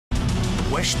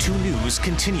WESH 2 News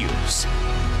continues.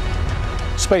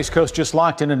 Space Coast just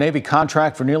locked in a Navy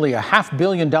contract for nearly $500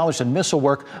 million in missile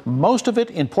work, most of it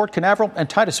in Port Canaveral and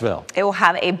Titusville. It will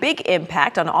have a big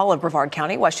impact on all of Brevard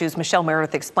County. WESH 2's Michelle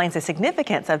Meredith explains the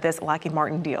significance of this Lockheed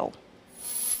Martin deal.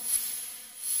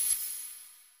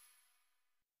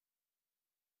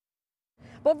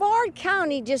 Brevard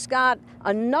County just got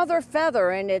another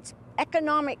feather in its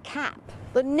economic cap.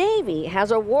 The Navy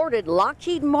has awarded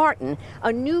Lockheed Martin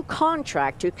a new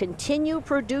contract to continue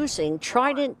producing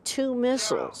Trident II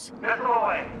missiles.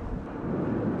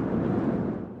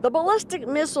 The ballistic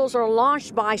missiles are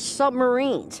launched by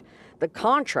submarines. The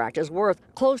contract is worth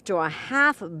close to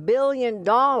 $500 million.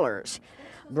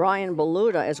 Brian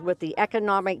Baluta is with the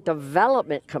Economic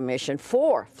Development Commission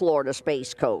for Florida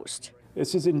Space Coast.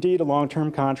 This is indeed a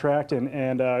long-term contract,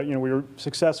 and we were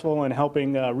successful in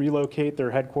helping relocate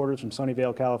their headquarters from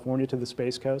Sunnyvale, California to the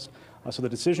Space Coast. So the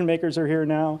decision makers are here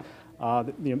now,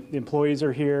 the employees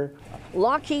are here.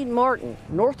 Lockheed Martin,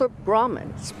 Northrop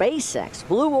Grumman, SpaceX,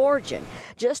 Blue Origin,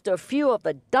 just a few of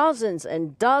the dozens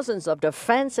and dozens of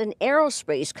defense and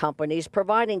aerospace companies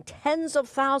providing tens of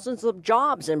thousands of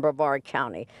jobs in Brevard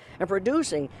County and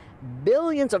producing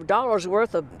billions of dollars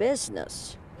worth of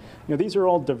business. These are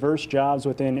all diverse jobs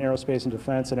within aerospace and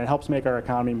defense, and it helps make our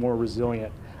economy more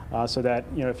resilient so that,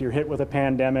 if you're hit with a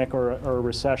pandemic or a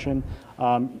recession,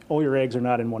 all your eggs are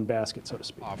not in one basket, so to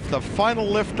speak. The final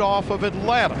liftoff of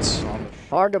Atlantis.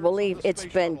 Hard to believe it's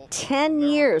been 10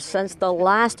 years since the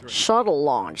last shuttle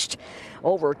launched.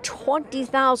 Over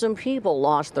 20,000 people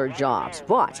lost their jobs,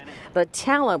 but the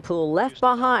talent pool left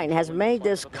behind has made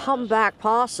this comeback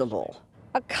possible.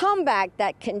 A comeback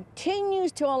that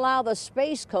continues to allow the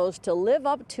Space Coast to live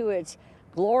up to its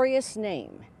glorious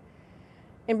name.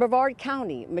 In Brevard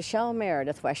County, Michelle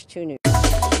Meredith, WESH 2 News.